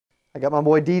I got my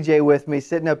boy DJ with me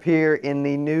sitting up here in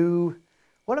the new,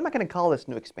 what am I going to call this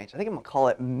new expansion? I think I'm going to call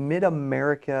it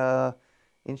Mid-America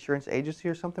Insurance Agency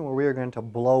or something, where we are going to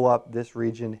blow up this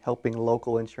region, helping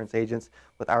local insurance agents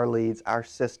with our leads, our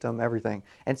system, everything.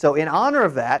 And so in honor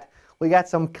of that, we got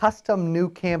some custom new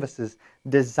canvases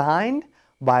designed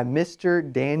by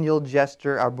Mr. Daniel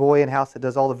Jester, our boy in-house that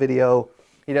does all the video.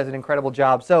 He does an incredible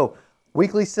job. So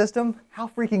weekly system, how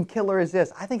freaking killer is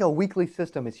this? I think a weekly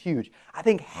system is huge. I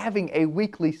think having a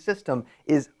weekly system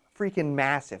is freaking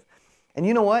massive. And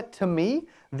you know what? To me,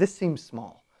 this seems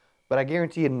small. But I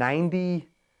guarantee you 95%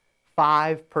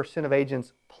 of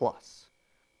agents plus,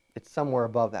 it's somewhere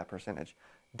above that percentage,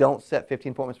 don't set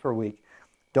 15 appointments per week,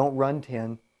 don't run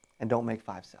 10, and don't make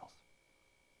 5 sales.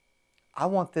 I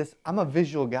want this, I'm a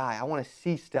visual guy. I want to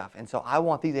see stuff. And so I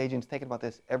want these agents thinking about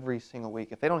this every single week.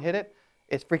 If they don't hit it,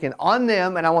 it's freaking on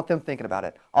them, and I want them thinking about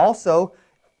it. Also,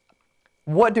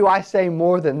 what do I say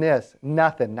more than this?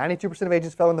 Nothing. 92% of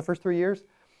agents fail in the first 3 years.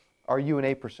 Are you an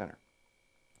 8%er?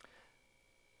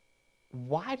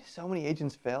 Why do so many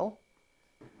agents fail?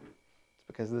 It's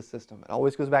because of the system. It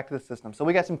always goes back to the system. So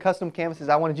we got some custom canvases.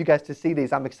 I wanted you guys to see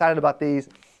these. I'm excited about these.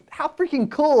 How freaking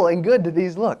cool and good do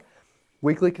these look?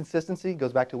 Weekly consistency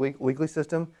goes back to weekly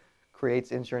system,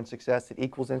 creates insurance success. It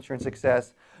equals insurance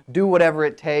success. Do whatever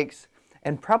it takes.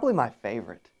 And probably my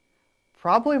favorite,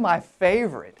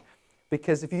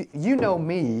 because if you know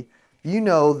me, you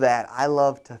know that I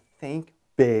love to think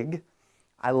big,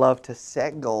 I love to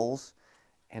set goals,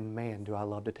 and man, do I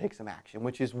love to take some action,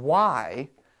 which is why,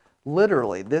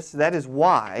 literally, that is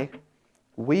why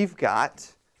we've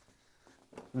got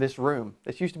this room.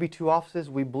 This used to be 2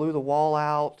 offices. We blew the wall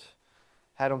out,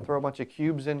 had them throw a bunch of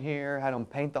cubes in here, had them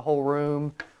paint the whole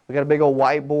room. We got a big old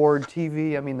whiteboard,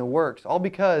 TV, I mean the works, all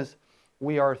because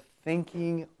we are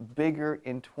thinking bigger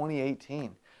in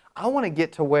 2018. I want to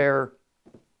get to where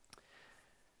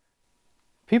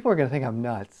people are going to think I'm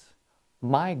nuts.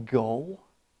 My goal,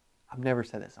 I've never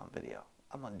said this on video.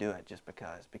 I'm going to do it just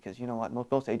because you know what?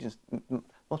 Most agents,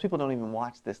 most people don't even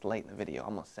watch this late in the video.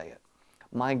 I'm going to say it.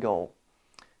 My goal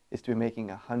is to be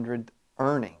making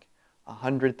earning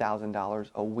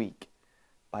 $100,000 a week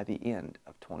by the end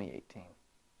of 2018.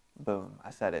 Boom,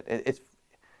 I said it.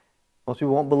 Most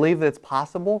people won't believe that it's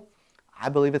possible. I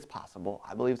believe it's possible.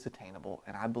 I believe it's attainable,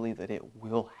 and I believe that it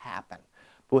will happen.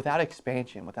 But without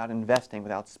expansion, without investing,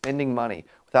 without spending money,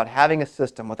 without having a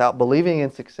system, without believing in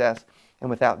success,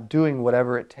 and without doing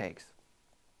whatever it takes,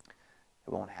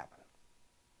 it won't happen.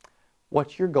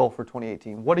 What's your goal for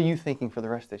 2018? What are you thinking for the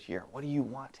rest of this year? What do you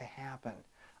want to happen?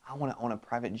 I want to own a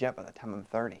private jet by the time I'm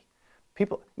 30.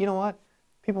 People, you know what?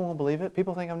 People won't believe it.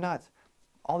 People think I'm nuts.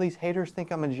 All these haters think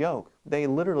I'm a joke. They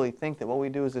literally think that what we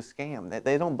do is a scam.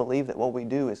 They don't believe that what we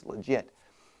do is legit.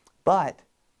 But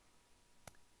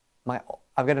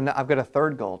I've got a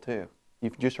third goal too.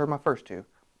 You've just heard my first 2.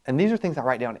 And these are things I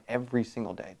write down every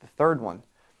single day. The third one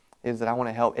is that I want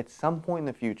to help at some point in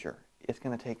the future. It's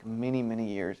going to take many, many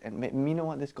years. And you know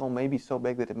what? This goal may be so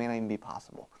big that it may not even be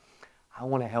possible. I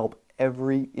want to help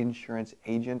every insurance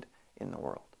agent in the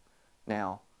world.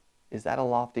 Now, is that a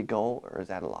lofty goal or is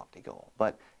that a lofty goal?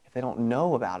 But if they don't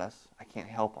know about us, I can't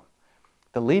help them.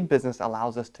 The lead business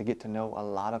allows us to get to know a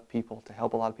lot of people, to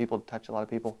help a lot of people, to touch a lot of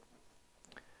people.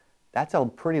 That's a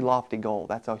pretty lofty goal.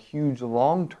 That's a huge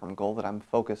long-term goal that I'm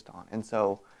focused on. And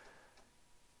so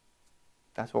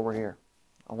that's why we're here.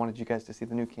 I wanted you guys to see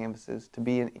the new canvases, to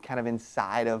be kind of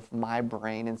inside of my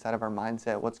brain, inside of our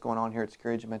mindset, what's going on here at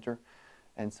Secure Agent Mentor.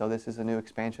 And so this is a new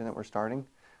expansion that we're starting.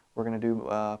 We're going to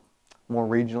do more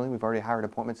regionally. We've already hired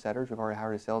appointment setters. We've already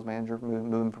hired a sales manager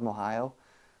moving from Ohio.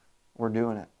 We're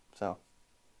doing it. So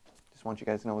just want you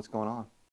guys to know what's going on.